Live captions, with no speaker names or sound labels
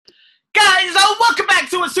Guys, welcome back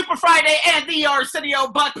to a Super Friday and the Arsenio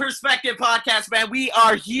Buck Perspective podcast, man. We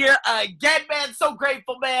are here again, man. So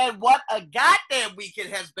grateful, man. What a goddamn week it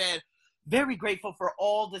has been. Very grateful for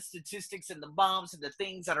all the statistics and the bombs and the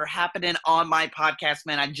things that are happening on my podcast,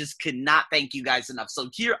 man. I just could not thank you guys enough.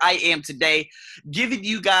 So here I am today giving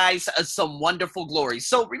you guys some wonderful glory.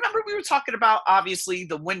 So remember we were talking about, obviously,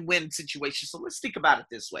 the win-win situation. So let's think about it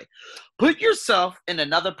this way. Put yourself in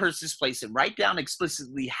another person's place and write down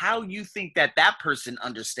explicitly how you think that person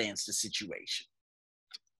understands the situation.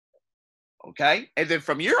 Okay? And then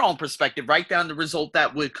from your own perspective, write down the result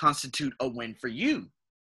that would constitute a win for you.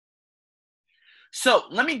 So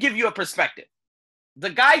let me give you a perspective. The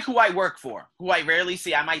guy who I work for, who I rarely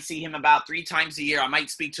see, I might see him about 3 times a year. I might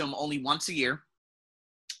speak to him only once a year.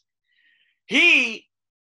 He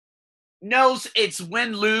knows it's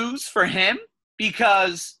win-lose for him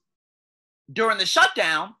because during the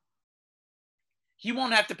shutdown, he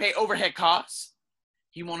won't have to pay overhead costs.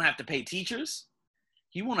 He won't have to pay teachers.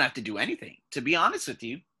 He won't have to do anything. To be honest with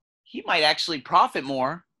you, he might actually profit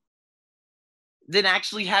more than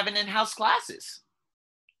actually having in-house classes.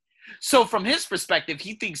 So from his perspective,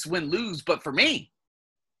 he thinks win-lose, but for me,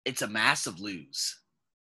 it's a massive lose.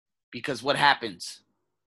 Because what happens?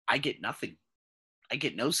 I get nothing. I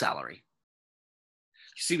get no salary.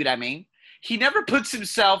 You see what I mean? He never puts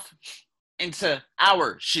himself into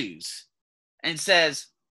our shoes and says,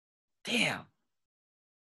 damn,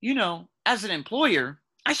 as an employer,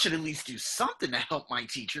 I should at least do something to help my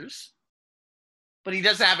teachers. But he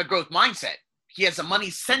doesn't have a growth mindset. He has a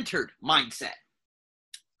money-centered mindset.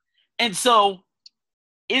 And so,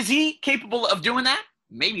 is he capable of doing that?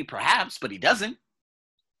 Maybe, perhaps, but he doesn't.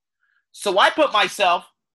 So I put myself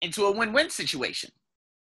into a win-win situation.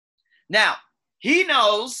 Now, he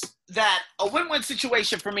knows that a win-win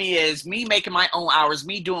situation for me is me making my own hours,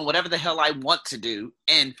 me doing whatever the hell I want to do,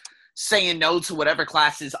 and saying no to whatever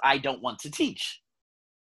classes I don't want to teach.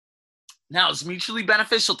 Now, it's mutually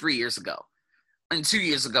beneficial 3 years ago. And 2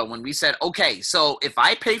 years ago when we said, okay, so if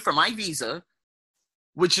I pay for my visa,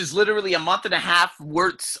 which is literally a month and a half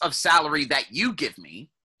worth of salary that you give me,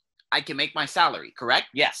 I can make my salary, correct?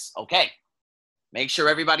 Yes, okay. Make sure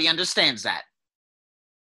everybody understands that.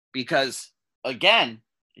 Because, again,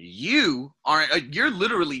 you're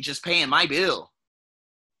literally just paying my bill.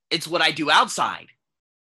 It's what I do outside,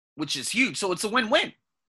 which is huge. So it's a win-win.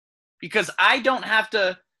 Because I don't have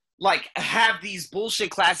to have these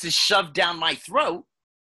bullshit classes shoved down my throat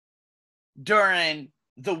during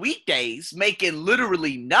the weekdays, making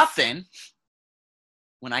literally nothing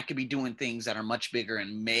when I could be doing things that are much bigger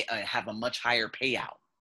and may have a much higher payout.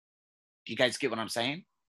 Do you guys get what I'm saying?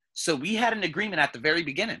 So we had an agreement at the very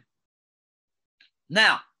beginning.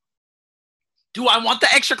 Now, do I want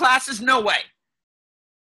the extra classes? No way.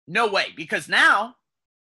 No way. Because now,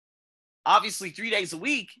 obviously 3 days a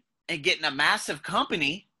week and getting a massive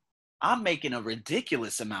company, I'm making a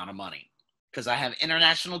ridiculous amount of money because I have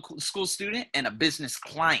international school student and a business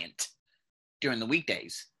client during the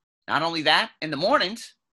weekdays. Not only that, in the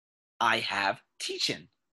mornings, I have teaching.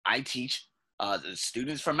 I teach the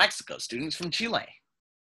students from Mexico, students from Chile.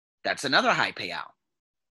 That's another high payout.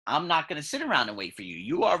 I'm not going to sit around and wait for you.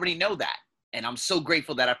 You already know that. And I'm so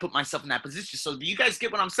grateful that I put myself in that position. So do you guys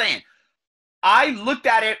get what I'm saying? I looked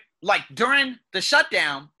at it like during the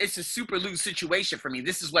shutdown, it's a super lose situation for me.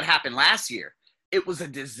 This is what happened last year. It was a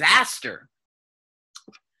disaster.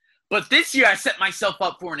 But this year, I set myself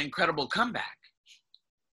up for an incredible comeback.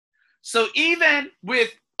 So even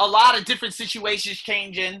with a lot of different situations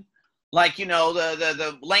changing,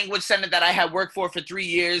 the language center that I had worked for 3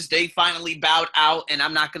 years, they finally bowed out, and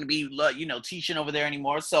I'm not going to be, teaching over there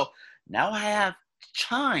anymore. So now I have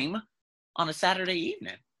time on a Saturday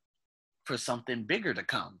evening for something bigger to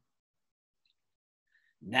come.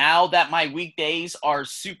 Now that my weekdays are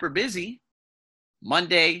super busy,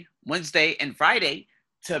 Monday, Wednesday, and Friday,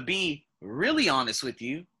 to be really honest with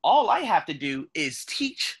you, all I have to do is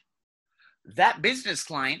teach that business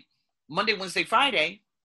client Monday, Wednesday, Friday,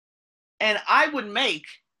 and I would make,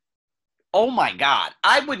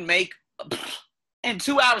 in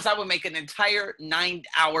 2 hours, I would make an entire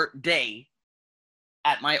 9-hour day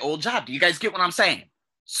at my old job. Do you guys get what I'm saying?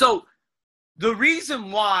 So the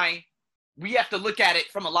reason why we have to look at it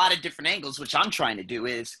from a lot of different angles, which I'm trying to do,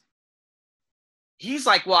 is he's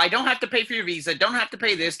like, well, I don't have to pay for your visa, don't have to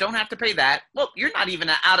pay this, don't have to pay that. Well, you're not even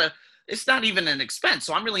it's not even an expense,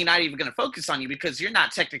 so I'm really not even going to focus on you because you're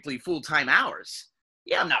not technically full-time hours.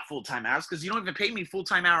 Yeah, I'm not full-time hours because you don't even pay me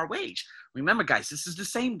full-time hour wage. Remember, guys, this is the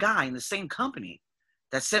same guy in the same company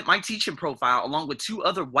that sent my teaching profile along with 2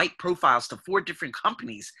 other white profiles to 4 different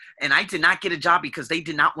companies, and I did not get a job because they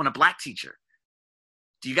did not want a black teacher.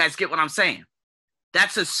 Do you guys get what I'm saying?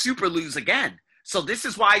 That's a super lose again. So this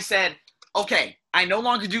is why I said, okay, I no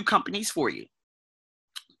longer do companies for you.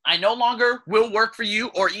 I no longer will work for you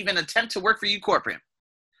or even attempt to work for you corporate.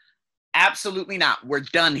 Absolutely not. We're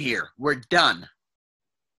done here. We're done.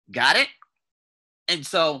 Got it? And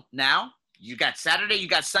so now you got Saturday, you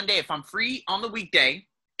got Sunday. If I'm free on the weekday,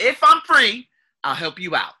 if I'm free, I'll help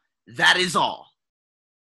you out. That is all.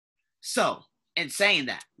 So, in saying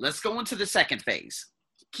that, let's go into the second phase.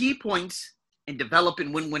 Key points in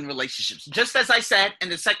developing win-win relationships. Just as I said in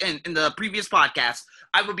the previous podcast,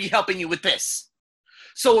 I will be helping you with this.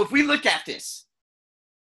 So if we look at this,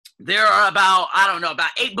 there are about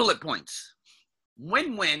 8 bullet points.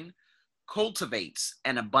 Win-win cultivates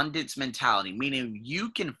an abundance mentality, meaning you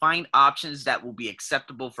can find options that will be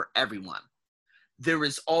acceptable for everyone. There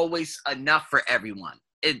is always enough for everyone.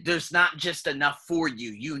 There's not just enough for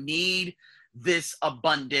you. You need this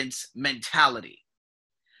abundance mentality.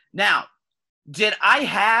 Now, did I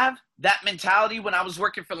have that mentality when I was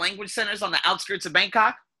working for language centers on the outskirts of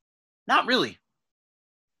Bangkok? Not really.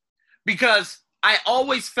 Because I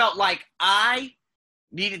always felt like I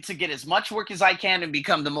needed to get as much work as I can and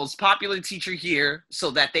become the most popular teacher here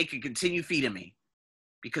so that they could continue feeding me.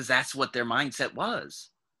 Because that's what their mindset was.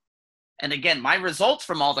 And again, my results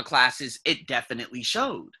from all the classes, it definitely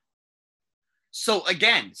showed. So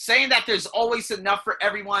again, saying that there's always enough for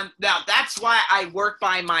everyone. Now, that's why I work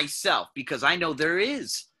by myself, because I know there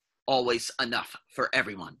is always enough for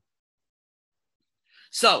everyone.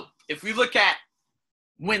 So if we look at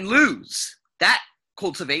win-lose, that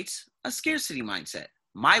cultivates a scarcity mindset.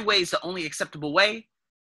 My way is the only acceptable way.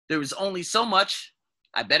 There is only so much.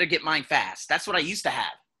 I better get mine fast. That's what I used to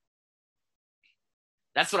have.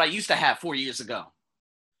 That's what I used to have 4 years ago.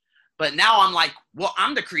 But now I'm like, well,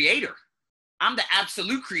 I'm the creator. I'm the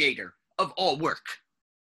absolute creator of all work.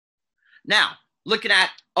 Now, looking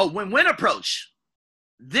at a win-win approach,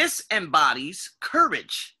 this embodies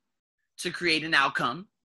courage to create an outcome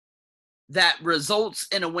that results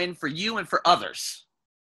in a win for you and for others.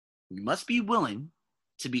 You must be willing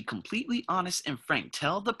to be completely honest and frank.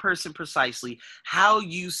 Tell the person precisely how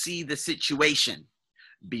you see the situation.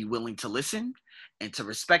 Be willing to listen and to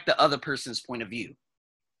respect the other person's point of view.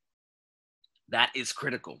 That is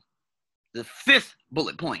critical. The fifth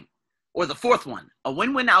bullet point, or the fourth one, a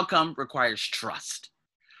win-win outcome requires trust.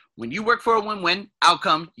 When you work for a win-win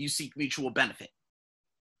outcome, you seek mutual benefit.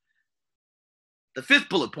 The fifth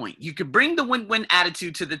bullet point, you can bring the win-win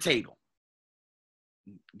attitude to the table.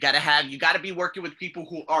 You got to be working with people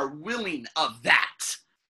who are willing of that.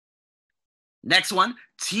 Next one,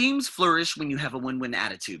 teams flourish when you have a win-win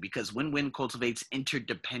attitude because win-win cultivates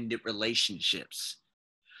interdependent relationships.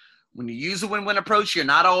 When you use a win-win approach, you're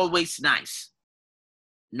not always nice.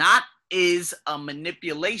 Not is a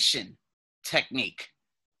manipulation technique.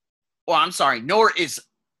 Nor is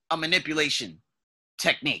a manipulation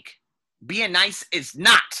technique. Being nice is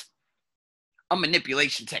not a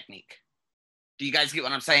manipulation technique. Do you guys get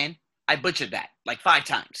what I'm saying? I butchered that like 5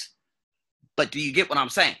 times. But do you get what I'm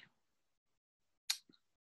saying?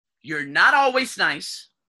 You're not always nice,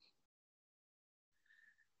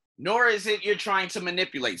 nor is it you're trying to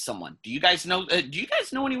manipulate someone. Do you guys know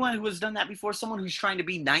anyone who has done that before? Someone who's trying to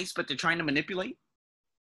be nice, but they're trying to manipulate?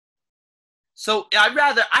 So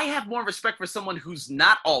I have more respect for someone who's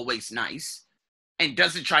not always nice and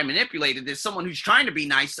doesn't try manipulating than someone who's trying to be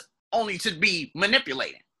nice only to be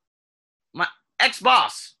manipulating. My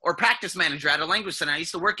ex-boss or practice manager at a language center I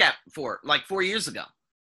used to work at for like 4 years ago.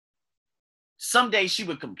 Some days she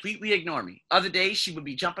would completely ignore me. Other days she would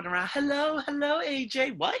be jumping around. Hello,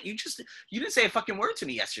 AJ. What? You didn't say a fucking word to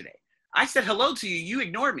me yesterday. I said hello to you. You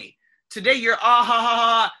ignored me. Today you're ha ha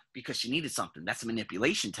ha because she needed something. That's a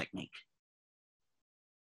manipulation technique.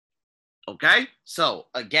 Okay? So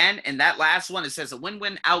again, in that last one, it says a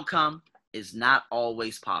win-win outcome is not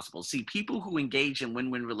always possible. See, people who engage in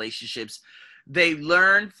win-win relationships, they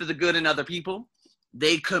learn for the good in other people.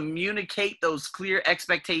 They communicate those clear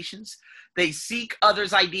expectations. They seek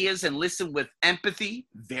others' ideas and listen with empathy.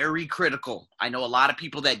 Very critical. I know a lot of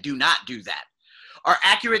people that do not do that. Are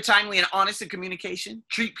accurate, timely, and honest in communication.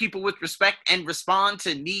 Treat people with respect and respond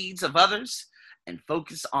to needs of others. And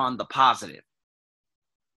focus on the positive.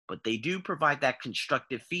 But they do provide that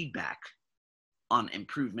constructive feedback on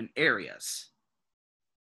improvement areas.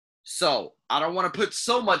 So I don't want to put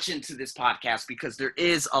so much into this podcast because there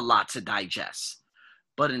is a lot to digest.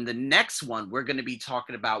 But in the next one, we're going to be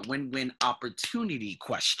talking about win-win opportunity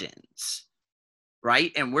questions,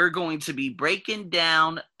 right? And we're going to be breaking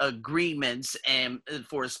down agreements and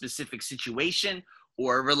for a specific situation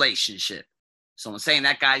or a relationship. So in saying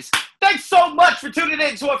that, guys, thanks so much for tuning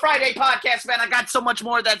in to a Friday podcast, man. I got so much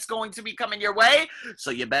more that's going to be coming your way, so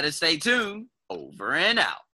you better stay tuned. Over and out.